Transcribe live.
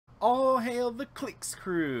All hail the Clicks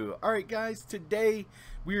crew. Alright guys, today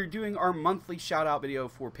we are doing our monthly shout out video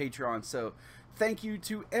for Patreon. So thank you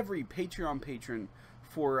to every Patreon patron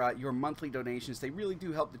for your monthly donations. They really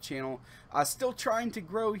do help the channel. Still trying to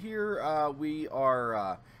grow here. We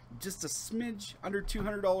are just a smidge under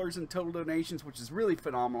 $200 in total donations, which is really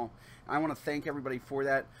phenomenal. I want to thank everybody for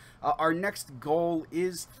that. Our next goal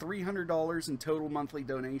is $300 in total monthly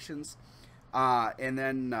donations. And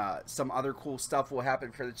then some other cool stuff will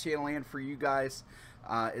happen for the channel and for you guys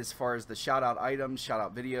as far as the shout out items, shout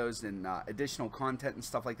out videos, and additional content and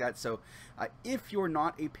stuff like that. So if you're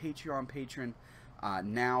not a Patreon patron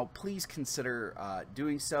now, please consider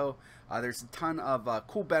doing so. There's a ton of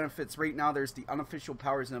cool benefits. Right now there's the unofficial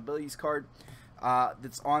powers and abilities card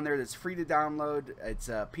that's on there that's free to download. It's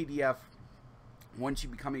a PDF. Once you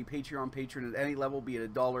become a Patreon patron at any level, be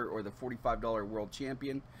it $1 or the $45 world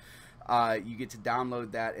champion, you get to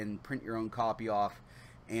download that and print your own copy off,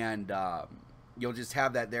 and you'll just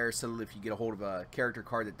have that there, so that if you get a hold of a character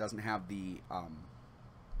card that doesn't have the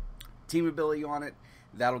team ability on it,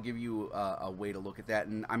 that'll give you a way to look at that.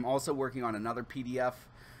 And I'm also working on another PDF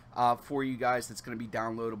for you guys that's going to be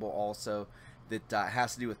downloadable also, that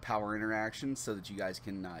has to do with power interactions, so that you guys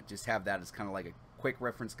can just have that as kind of like a quick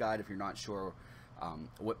reference guide if you're not sure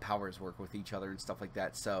what powers work with each other and stuff like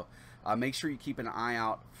that. So make sure you keep an eye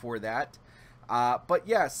out for that. But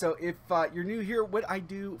yeah, so if you're new here, what I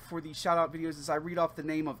do for the shout out videos is I read off the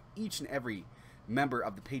name of each and every member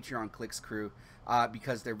of the Patreon Clicks crew,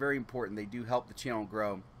 because they're very important. They do help the channel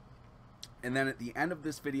grow. And then at the end of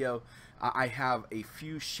this video, I have a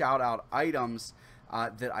few shout out items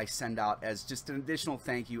that I send out as just an additional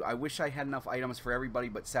thank you. I wish I had enough items for everybody,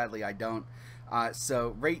 but sadly I don't.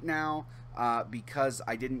 So right now, because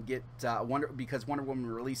I didn't get because Wonder Woman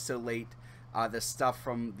released so late, the stuff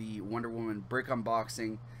from the Wonder Woman brick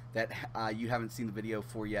unboxing that you haven't seen the video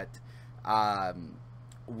for yet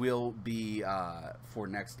will be for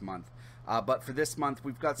next month. But for this month,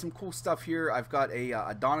 we've got some cool stuff here. I've got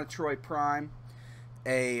a Donna Troy Prime,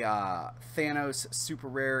 a Thanos Super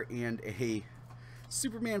Rare, and a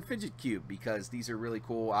Superman Fidget Cube, because these are really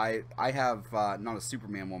cool. I have not a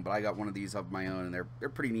Superman one, but I got one of these of my own, and they're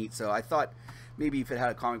pretty neat. So I thought maybe if it had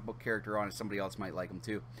a comic book character on it, somebody else might like them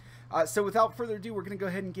too. So without further ado, we're going to go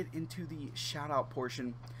ahead and get into the shout out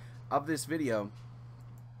portion of this video.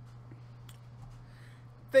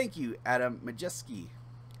 Thank you, Adam Majeski.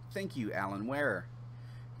 Thank you, Alan Ware.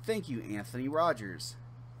 Thank you, Anthony Rogers.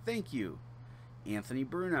 Thank you, Anthony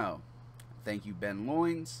Bruno. Thank you, Ben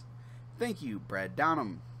Loins. Thank you, Brad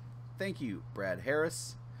Downham. Thank you, Brad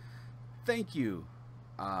Harris. Thank you,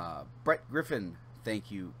 Brett Griffin.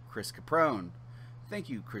 Thank you, Chris Caprone. Thank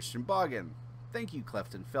you, Christian Boggin. Thank you,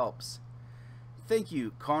 Clefton Phelps. Thank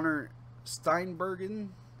you, Connor Steinbergen.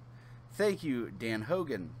 Thank you, Dan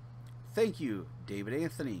Hogan. Thank you, David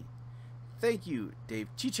Anthony. Thank you, Dave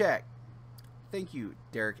Chichak. Thank you,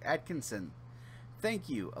 Derek Atkinson. Thank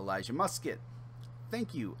you, Elijah Musket.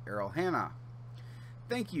 Thank you, Errol Hanna.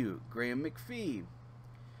 Thank you, Graham McPhee.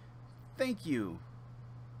 Thank you,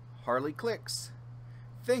 Harley Clicks.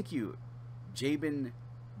 Thank you, Jabin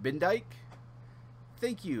Bindyke.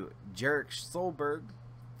 Thank you, Jarek Solberg.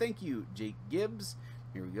 Thank you, Jake Gibbs.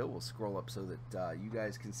 Here we go. We'll scroll up so that you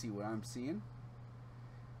guys can see what I'm seeing.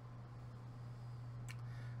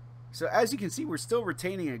 So as you can see, we're still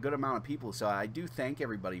retaining a good amount of people. So I do thank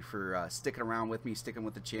everybody for sticking around with me, sticking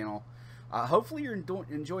with the channel. Hopefully you're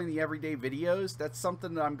enjoying the everyday videos. That's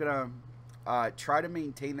something that I'm going to try to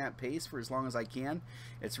maintain that pace for as long as I can.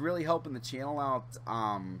 It's really helping the channel out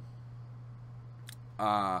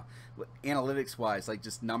analytics-wise, like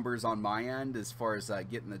just numbers on my end as far as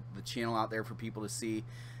getting the channel out there for people to see.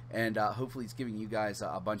 And hopefully it's giving you guys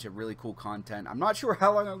a bunch of really cool content. I'm not sure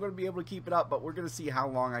how long I'm going to be able to keep it up, but we're going to see how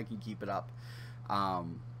long I can keep it up.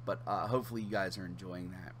 But hopefully you guys are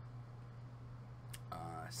enjoying that.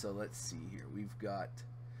 So let's see here. We've got,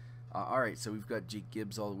 alright, so we've got Jake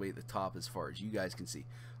Gibbs all the way at the top as far as you guys can see.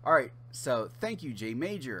 Alright, so thank you, Jay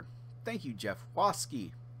Major. Thank you, Jeff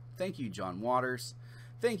Waskey. Thank you, John Waters.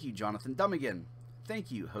 Thank you, Jonathan Dummigan. Thank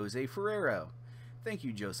you, Jose Ferrero. Thank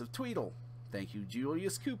you, Joseph Tweedle. Thank you,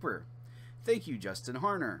 Julius Cooper. Thank you, Justin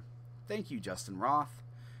Harner. Thank you, Justin Roth.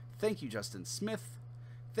 Thank you, Justin Smith.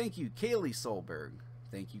 Thank you, Kaylee Solberg.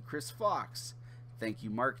 Thank you, Chris Fox. Thank you,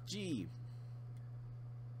 Mark G.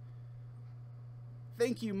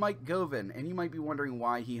 Thank you, Mike Govan. And you might be wondering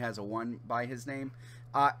why he has a 1 by his name.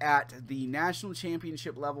 At the national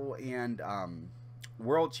championship level and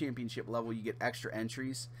world championship level, you get extra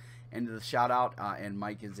entries into the shout out. And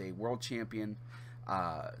Mike is a world champion.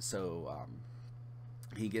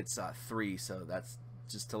 He gets 3. So that's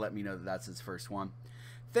just to let me know that that's his first one.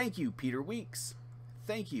 Thank you, Peter Weeks.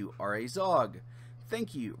 Thank you, R.A. Zog.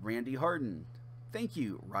 Thank you, Randy Harden. Thank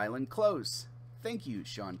you, Rylan Close. Thank you,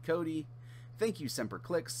 Sean Cody. Thank you,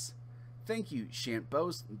 MrClixFlix. Thank you, Shant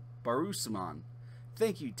Barusuman.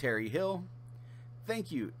 Thank you, Terry Hill.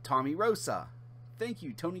 Thank you, Tommy Rosa. Thank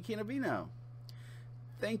you, Tony Canavino.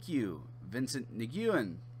 Thank you, Vincent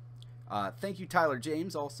Nguyen. Thank you, Tyler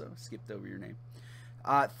James, also. Skipped over your name.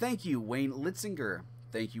 Thank you, Wayne Litzinger.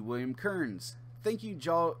 Thank you, William Kearns. Thank you,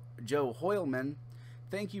 Joe Hoylman.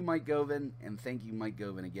 Thank you, Mike Govin. And thank you, Mike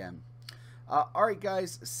Govin, again. Alright,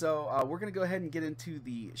 guys. So, we're going to go ahead and get into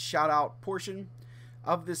the shout-out portion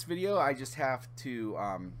of this video. I just have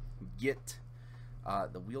to get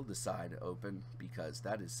the wheel decide open, because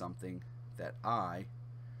that is something that I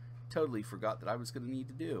totally forgot that I was going to need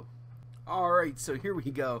to do. Alright, so here we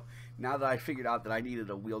go. Now that I figured out that I needed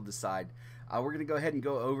a wheel decide, we're going to go ahead and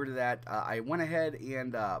go over to that. I went ahead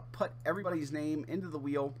and put everybody's name into the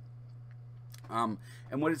wheel. And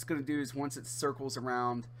what it's going to do is, once it circles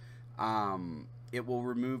around, it will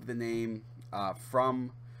remove the name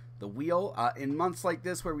from the wheel. In months like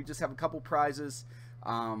this, where we just have a couple prizes,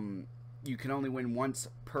 you can only win once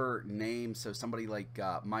per name. So somebody like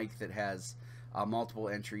Mike that has multiple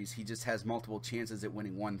entries, he just has multiple chances at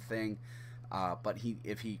winning one thing. But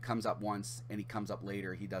if he comes up once and he comes up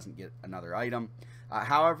later, he doesn't get another item.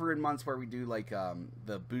 However, in months where we do like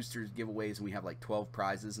the boosters giveaways and we have like 12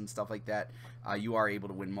 prizes and stuff like that, you are able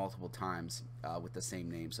to win multiple times with the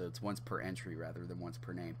same name. So it's once per entry rather than once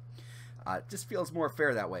per name. It just feels more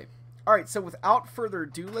fair that way. Alright, so without further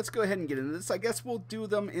ado, let's go ahead and get into this. I guess we'll do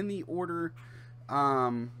them in the order.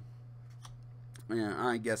 Yeah,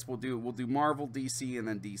 I guess we'll do Marvel, DC, and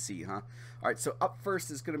then DC, huh? Alright, so up first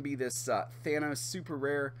is going to be this Thanos Super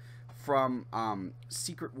Rare from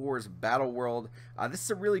Secret Wars Battle World. This is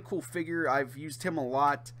a really cool figure. I've used him a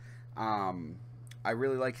lot. I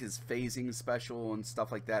really like his phasing special and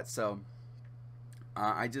stuff like that. So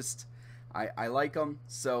I like him.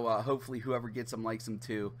 So hopefully whoever gets him likes him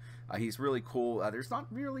too. He's really cool. There's not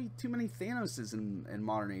really too many Thanoses in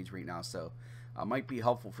modern age right now, so might be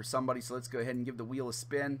helpful for somebody. So let's go ahead and give the wheel a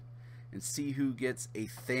spin and see who gets a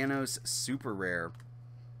Thanos Super Rare.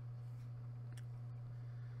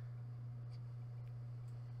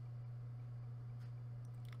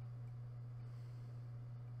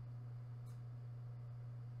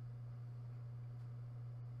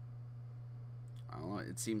 I don't know,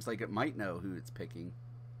 it seems like it might know who it's picking.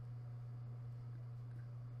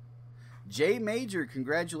 Jay Major,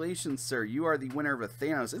 congratulations, sir. You are the winner of a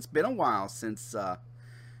Thanos. It's been a while since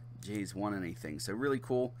Jay's won anything, so really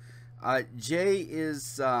cool. Jay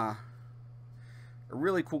is a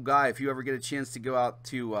really cool guy. If you ever get a chance to go out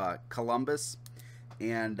to Columbus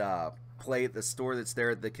and play at the store that's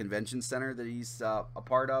there at the convention center that he's a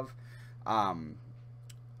part of,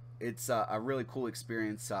 it's a really cool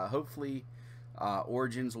experience. Hopefully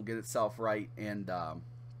Origins will get itself right, and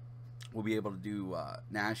we'll be able to do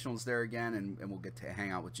nationals there again, and we'll get to hang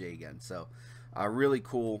out with Jay again. So really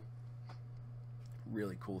cool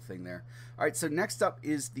thing there. All right, so next up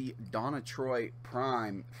is the Donna Troy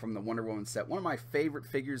Prime from the Wonder Woman set. One of my favorite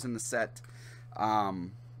figures in the set.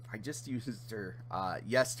 I just used her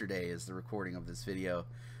yesterday as the recording of this video.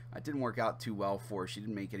 It didn't work out too well for her. She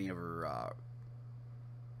didn't make any of her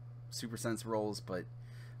Super Sense rolls, but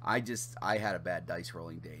I had a bad dice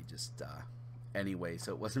rolling day anyway,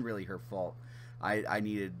 so it wasn't really her fault. I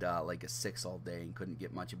needed like a 6 all day and couldn't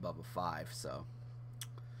get much above a 5, so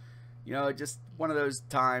you know, just one of those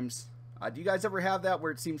times. Do you guys ever have that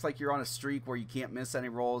where it seems like you're on a streak where you can't miss any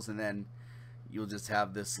rolls, and then you'll just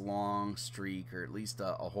have this long streak, or at least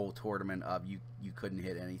a whole tournament of you couldn't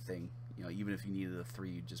hit anything? You know, even if you needed a 3,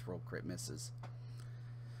 you just roll crit misses.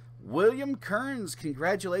 William Kearns,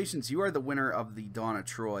 congratulations. You are the winner of the Donna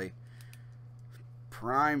Troy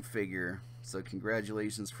Prime figure. So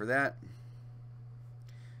congratulations for that.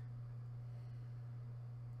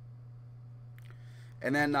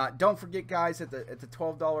 And then don't forget, guys, at the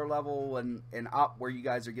 $12 level and up, where you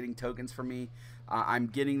guys are getting tokens from me, I'm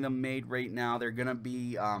getting them made right now. They're gonna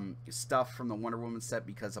be stuff from the Wonder Woman set,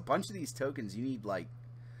 because a bunch of these tokens, you need like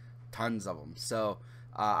tons of them. So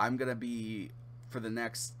I'm gonna be, for the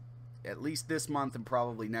next, at least this month and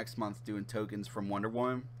probably next month, doing tokens from Wonder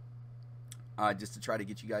Woman, just to try to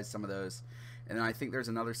get you guys some of those. And then I think there's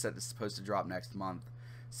another set that's supposed to drop next month,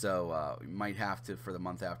 so we might have to, for the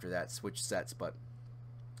month after that, switch sets. But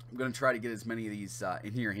I'm going to try to get as many of these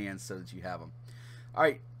in your hands so that you have them.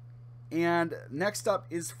 Alright, and next up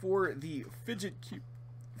is for the Fidget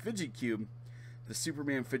Cube, the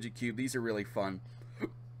Superman Fidget Cube. These are really fun.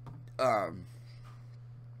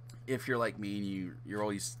 If you're like me and you're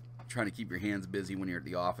always trying to keep your hands busy when you're at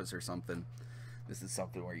the office or something, this is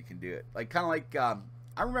something where you can do it. Like kind of like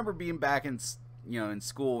I remember being back in in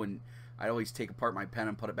school, and I'd always take apart my pen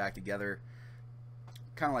and put it back together,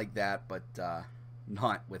 kind of like that, but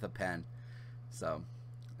not with a pen. So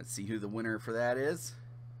let's see who the winner for that is.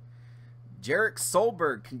 Jarek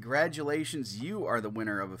Solberg, congratulations, you are the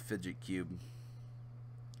winner of a fidget cube.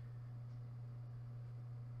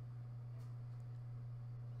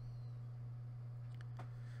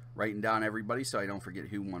 Writing down everybody so I don't forget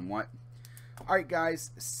who won what. Alright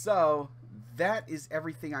guys, so that is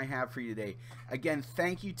everything I have for you today. Again,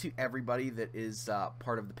 thank you to everybody that is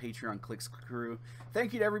part of the MrClixFlix crew.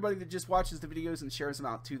 Thank you to everybody that just watches the videos and shares them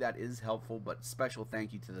out too. That is helpful, but special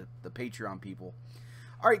thank you to the Patreon people.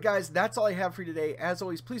 Alright guys, that's all I have for you today. As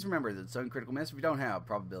always, please remember that it's uncritical mass if you don't have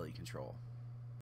probability control.